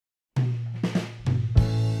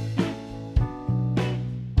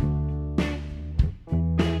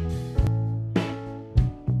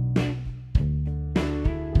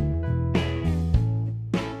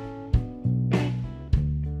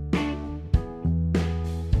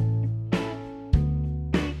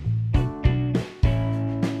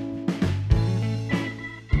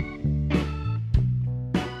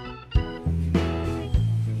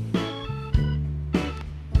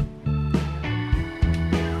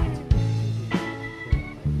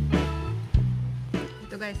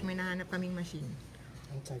guys, may nahanap kaming machine.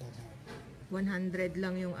 100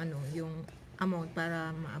 lang yung yung amount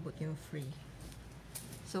para maabot yung free.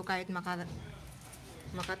 So kahit maka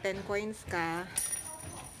 10 coins ka,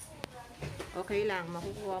 okay lang,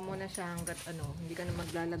 makukuha mo na siya hanggat hindi ka na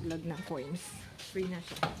maglalaglag ng coins. Free na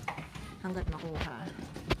siya hanggat makuha.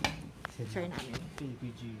 Try namin.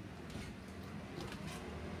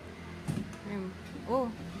 Oh,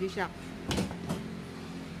 G-Shock.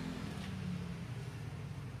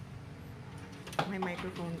 May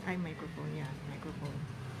microphone. Ay, microphone yan. Microphone.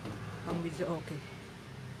 Pang video, okay.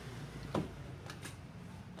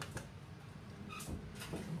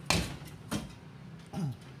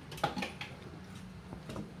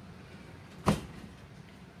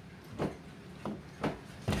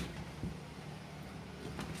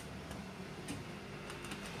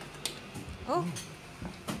 Oh!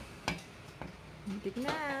 Muntik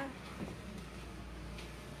na.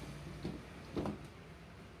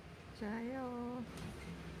 Sayo.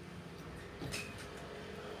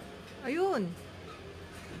 Ayun!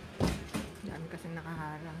 Dami kasing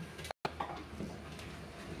nakaharang.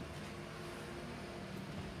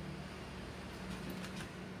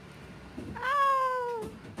 Ah!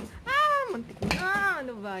 Ah! Muntik na.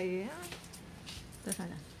 Ano ba yan? Ito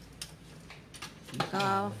sana.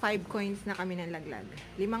 5 coins na kami ng laglag.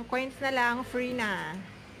 5 coins na lang, free na.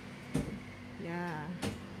 Yeah.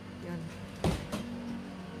 Yun.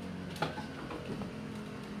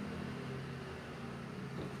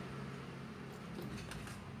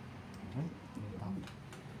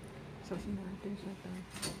 So, natin siya ito.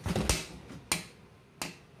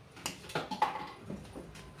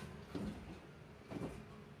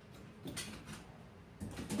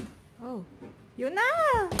 Oh, yun na!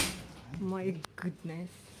 My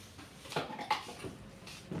goodness.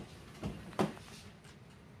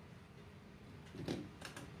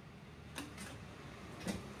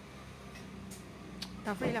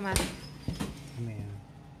 Ta-free naman.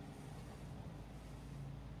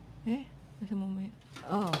 Eh? Nasa mo may...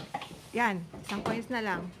 Oh. Yan. 1 coins na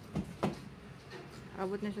lang.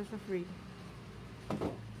 Abot na siya sa free.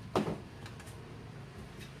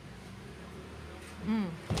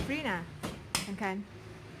 Free na. Kan.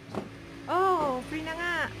 Oh, free na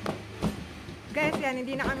nga. Guys, yan,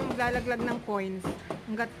 hindi na kami maglalaglag ng coins.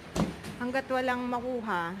 Hanggat walang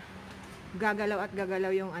makuha, gagalaw at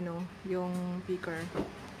gagalaw yung yung picker.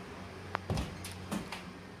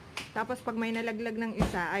 Tapos pag may nalaglag ng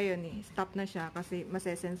isa, ayun stop na siya kasi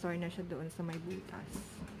masesensor na siya doon sa may butas.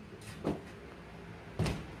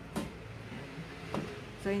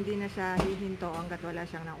 So hindi na siya hihinto hanggat wala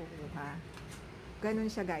siyang nakukuha. Ganun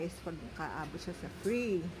siya guys pag kaabot siya sa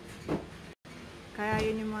free. Kaya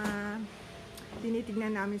yun yung mga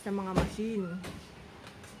tinitignan namin sa mga machine.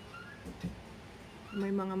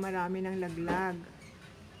 May mga marami ng laglag.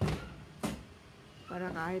 Para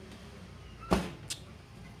kahit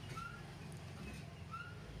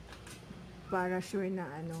para sure na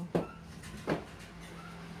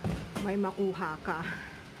may makuha ka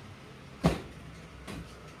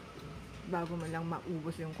bago mo lang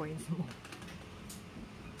maubos yung coins mo.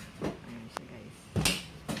 Ayan siya guys.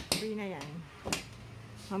 Free na yan.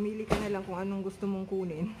 Mamili ka na lang kung anong gusto mong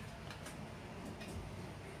kunin.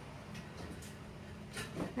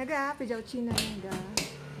 Naga, pijaw china naga.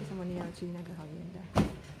 Isa mo niya china naga hawin da.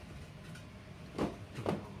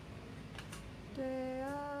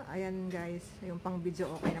 Ayan guys, yung pang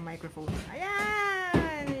video okay na microphone.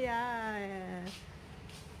 Ayan! Ayan!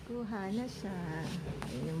 Kuha na siya.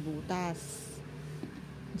 Ayan yung butas.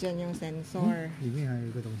 Diyan yung sensor.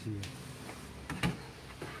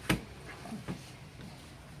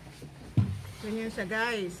 Ganyan siya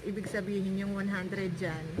guys. Ibig sabihin yung 100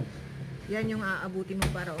 dyan. Yan yung aabutin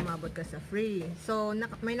mo para umabot ka sa free. So,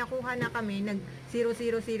 may nakuha na kami. Nag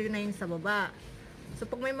 0009 sa baba. So,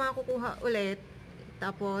 pag may makukuha ulit,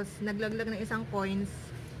 tapos naglaglag ng isang coins,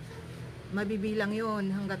 mabibilang yun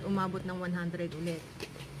hanggat umabot ng 100 ulit.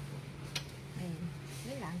 Ayun.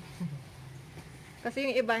 Ayun lang. Kasi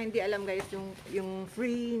yung iba hindi alam guys yung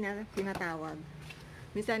free na tinatawag.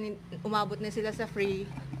 Minsan umabot na sila sa free,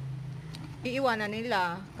 iiwanan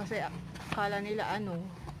nila kasi kala nila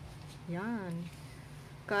yan.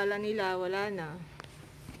 Kala nila wala na.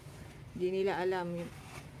 Hindi nila alam yung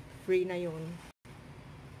free na yun.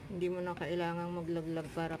 Hindi mo na kailangang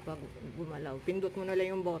maglaglag para pag gumalaw. Pindot mo na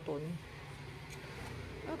lang yung button.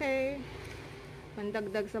 Okay.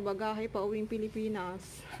 Pandagdag sa bagahe pa uwing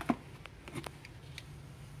Pilipinas.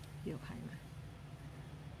 Yokay na.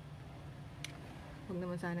 Huwag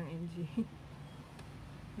naman sanang NG.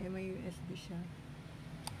 May USB siya.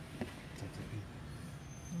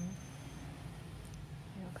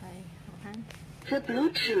 Okay. Okay. The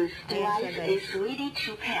Bluetooth device is ready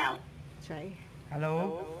to pair. Try.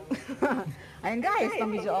 Hello? Ayan guys,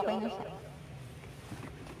 pang-video okay na siya.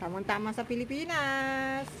 Tamang-tama sa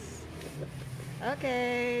Pilipinas.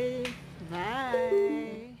 Okay.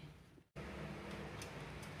 Bye.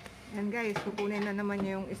 Ayan guys, kukunin na naman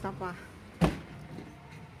niya yung isa pa.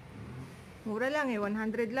 Mura lang eh,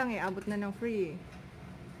 100 lang eh. Abot na ng free eh.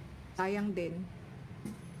 Sayang din.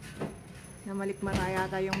 Namalikmata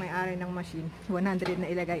yata yung may-ari ng machine. 100 na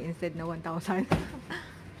ilagay instead na 1,000.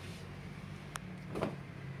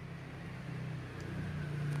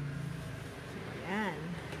 Ayan.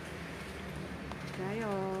 Tayo.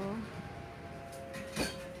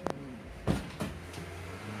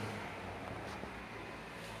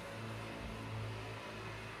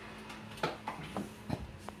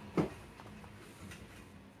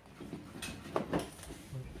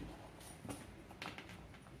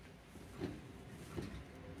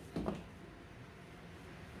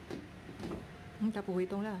 Tapuhi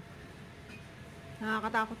itong la.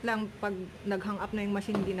 Nakakatakot lang pag nag-hang up na yung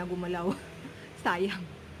machine, hindi na gumalaw. Sayang.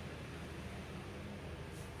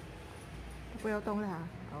 Tapuhi itong la.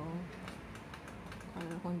 Oo.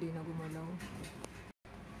 Kala ko hindi na gumalaw.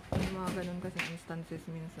 May mga ganun kasi instances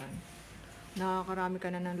minsan. Nakakarami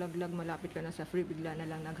ka na ng laglag, malapit ka na sa free, bigla na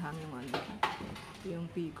lang nag-hang yung ano, yung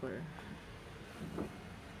picker.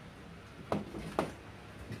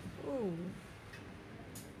 Oh.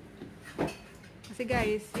 Kasi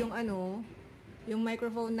guys, yung ano, yung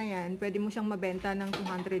microphone na yan, pwede mo siyang mabenta ng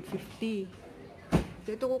 250.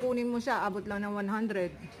 So ito kukunin mo siya, abot lang ng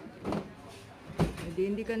 100.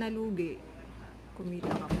 Hindi ka nalugi.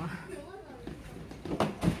 Kumita ka pa.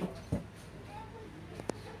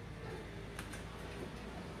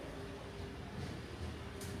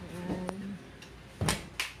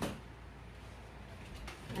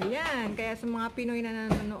 Ayan, kaya sa mga Pinoy na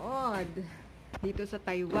nanonood dito sa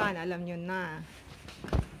Taiwan, alam nyo na.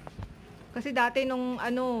 Kasi dati nung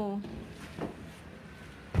ano,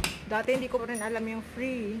 dati hindi ko pa rin alam yung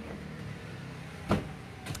free.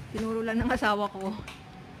 Tinuro lang ng asawa ko.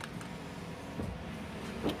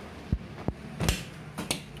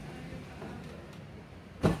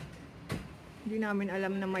 Hindi namin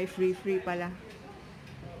alam na may free pala.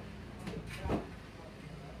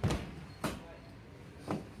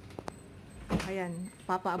 Ayan,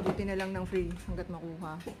 papaabutin na lang ng free hanggat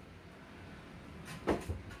makuha.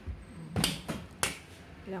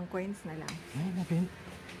 Ilang coins na lang. Ay, napin.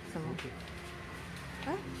 Sama.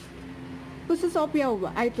 Ah? Gusto sa Sophia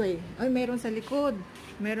ba? Ay, ito eh. Ay, meron sa likod.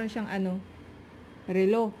 Meron siyang ano,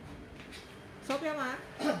 relo. Sophia ma?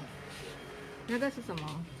 Nagasa sa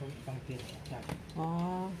mga? Pang-tin.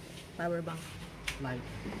 Oh, power bank. Light.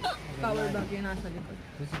 Power bank yung nasa likod.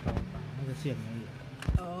 Kasi pang-pang. Nagasiyan mo yun.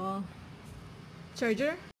 Oh.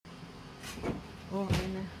 Charger? Oh,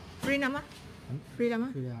 ayun na. Free na ma? Free na ma?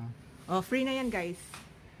 Kaya, Oh, free na yan guys.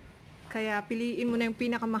 Kaya piliin mo na yung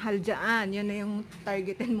pinakamahal dyan. Yan na yung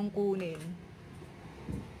targetin mong kunin.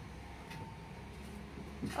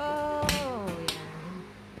 Oh, yan.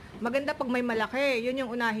 Maganda pag may malaki. Yun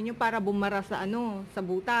yung unahin nyo para bumara sa ano, sa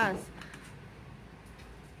butas.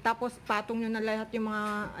 Tapos patong nyo na lahat yung mga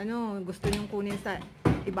ano, gusto nyong kunin sa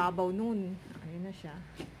ibabaw nun. Ayun na siya.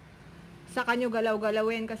 Saka nyo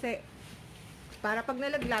galaw-galawin kasi para pag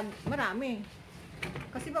nalaglag, marami.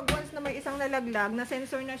 Kasi pag once na may isang nalaglag, na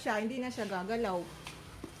sensor na siya, hindi na siya gagalaw.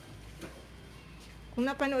 Kung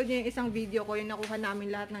napanood nyo yung isang video ko, yung nakuha namin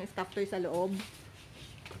lahat ng stuff toy sa loob.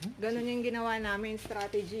 Ganun yung ginawa namin,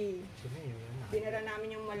 strategy. Binara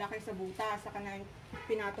namin yung malaki sa butas, saka na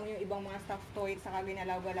pinatong yung ibang mga stuff toy, saka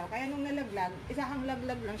ginalaw-galaw. Kaya nung nalaglag, isang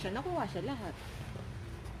laglag lang siya, nakuha siya lahat.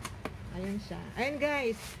 Ayun siya. Ayun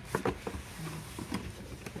guys.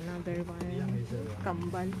 Another one.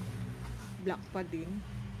 Kambal. Black pa din.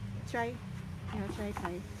 Try. Yeah, try.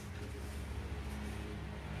 Okay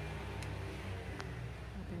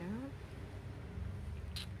na.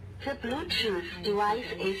 The Bluetooth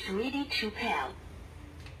device is ready to pair.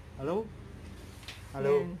 hello?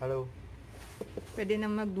 Hello? Yan. Hello? Pwede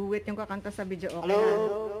na mag-duet yung kakanta sa video. Okay Hello? na.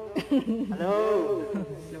 Hello?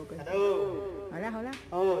 Hello. Hello? Hala.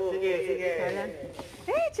 Oh, sige. Hala.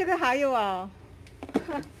 Eh, tsaka hayo ah.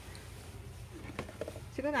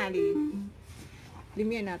 Tsaka nali.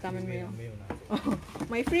 Limiyan na, tama mo yun. Oh,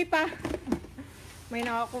 may free pa. May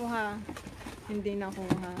nakakuha. Hindi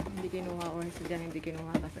nakuha. Hindi kinuha or sadyan hindi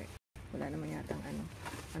kinuha kasi wala naman yata ano.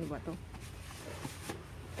 Ano ba to?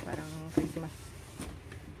 Parang Christmas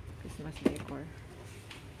decor.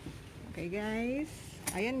 Okay guys.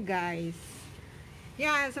 Ayan guys.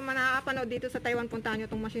 Yan, sa mga nakakapanood dito sa Taiwan, puntahan nyo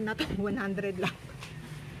itong machine na to. 100 lang.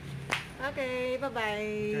 Okay,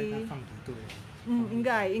 bye-bye.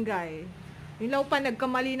 Ingay. Yung Laupan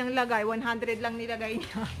nagkamali ng lagay, 100 lang nilagay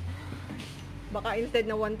niya. Baka instead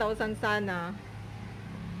na 1,000 sana.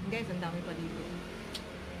 Guys, ang dami pa dito.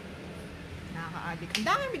 Nakaka-addict. Ang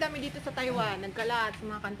dami dito sa Taiwan. Nagkalat sa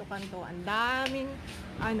mga kanto-kanto. Ang daming,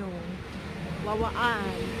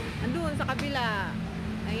 wawaan. Andun sa kabila.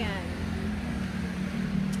 Ayan.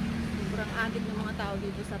 Sobrang addict ng mga tao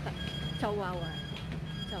dito sa Chihuahua.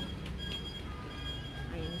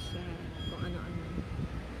 Ayan siya. Kung ano-ano.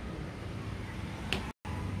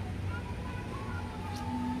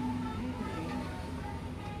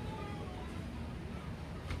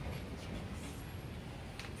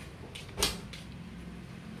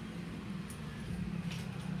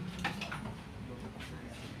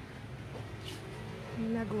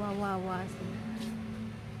 Nagwawawa sila.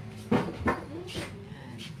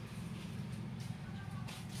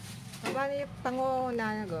 Paano yung tango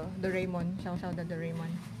na Doraemon? Shaw the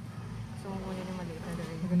Doraemon. So, muna yung maliit na 那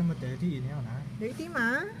Doraemon. 个那么得体，你好难。 Dirty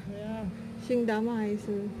ma? 对呀。 Sing dama ay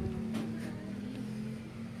so.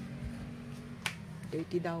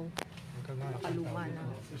 Dirty daw. 刚刚 Nakaluma na.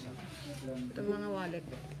 Ito mga wallet.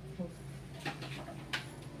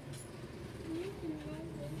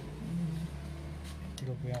 这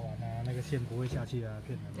个不要玩啊，那个线不会下去啊，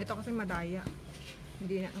骗人。 Ito kasi madaya.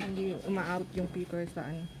 Hindi umaabot yung picker sa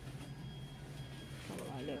ano. Sa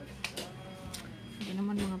wallet. Ito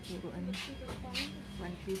naman mga puro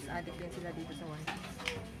One Piece. Addict din sila dito sa One Piece.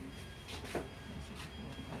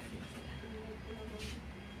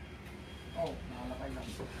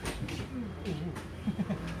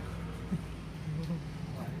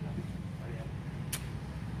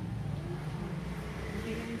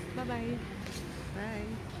 Okay guys, bye-bye. Bye.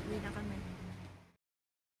 Uwi na kami.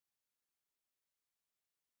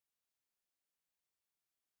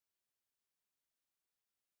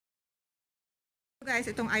 Guys,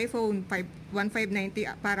 itong iPhone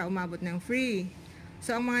 1590 para umabot ng free.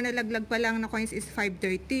 So, ang mga nalaglag pa lang na coins is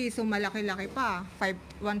 530. So, malaki-laki pa.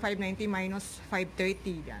 1590 minus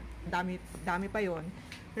 530. Yan. Dami pa yon.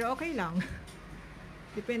 Pero okay lang.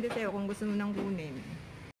 Depende sa'yo kung gusto mo nang kunin.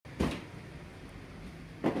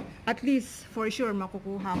 At least, for sure,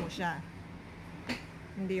 makukuha mo siya.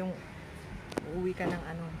 Hindi yung uuwi ka ng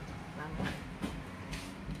mama.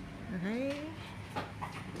 Okay.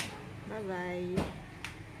 Bye-bye.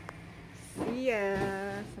 See ya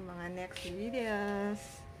sa mga next videos.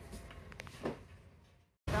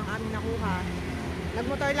 Ito ang aming nakuha.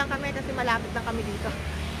 Nagmotor lang kami kasi malapit lang kami dito.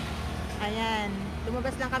 Ayan.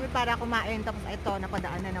 Lumabas lang kami para kumain. Tapos ito,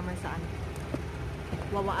 napadaan na naman sa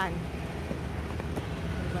Wawaan.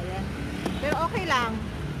 Diba yan? Pero okay lang.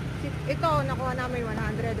 Ito, nakuha namin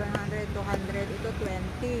 100, 200. Ito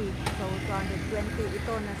 20. So, 220.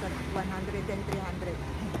 Ito, nasa 100 and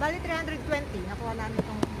 300. Bali, 320. Nakuha namin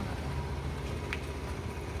itong mga...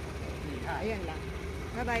 ayan lang.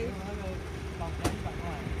 Bye-bye.